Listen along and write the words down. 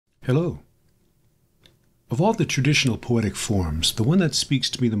Hello. Of all the traditional poetic forms, the one that speaks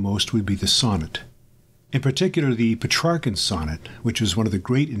to me the most would be the sonnet. In particular, the Petrarchan sonnet, which was one of the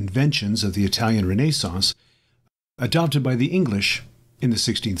great inventions of the Italian Renaissance, adopted by the English in the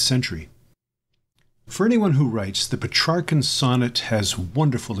 16th century. For anyone who writes, the Petrarchan sonnet has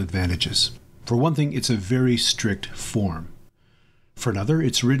wonderful advantages. For one thing, it's a very strict form. For another,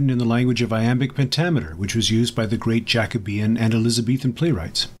 it's written in the language of iambic pentameter, which was used by the great Jacobean and Elizabethan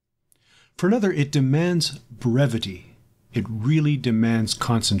playwrights. For another, it demands brevity. It really demands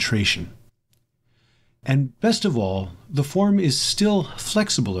concentration. And best of all, the form is still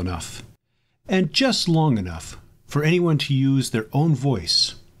flexible enough, and just long enough for anyone to use their own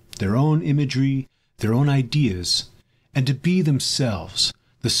voice, their own imagery, their own ideas, and to be themselves.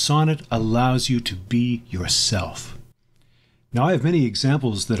 The sonnet allows you to be yourself. Now, I have many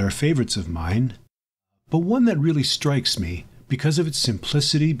examples that are favorites of mine, but one that really strikes me, because of its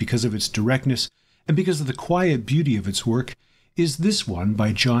simplicity, because of its directness, and because of the quiet beauty of its work, is this one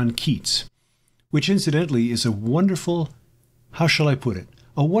by John Keats, which incidentally is a wonderful, how shall I put it,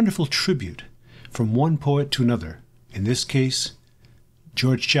 a wonderful tribute from one poet to another, in this case,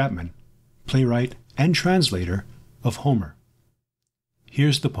 George Chapman, playwright and translator of Homer.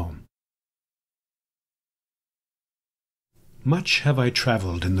 Here's the poem. Much have I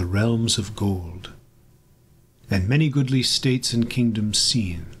travelled in the realms of gold, and many goodly states and kingdoms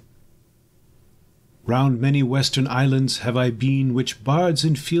seen. Round many western islands have I been, which bards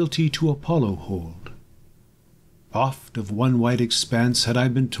in fealty to Apollo hold. Oft of one wide expanse had I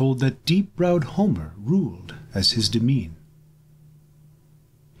been told that deep-browed Homer ruled as his demesne.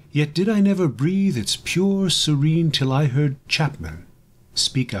 Yet did I never breathe its pure serene till I heard Chapman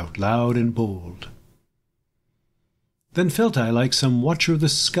speak out loud and bold. Then felt I like some watcher of the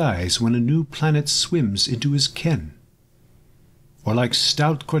skies when a new planet swims into his ken, or like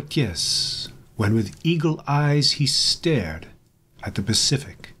stout Cortés when with eagle eyes he stared at the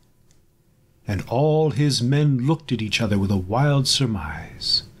Pacific, and all his men looked at each other with a wild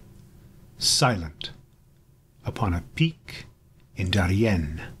surmise, silent upon a peak in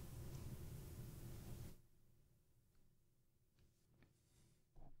Darien.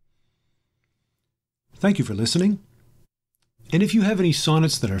 Thank you for listening. And if you have any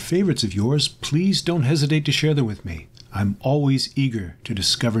sonnets that are favorites of yours, please don't hesitate to share them with me. I'm always eager to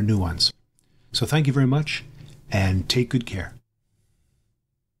discover new ones. So thank you very much, and take good care.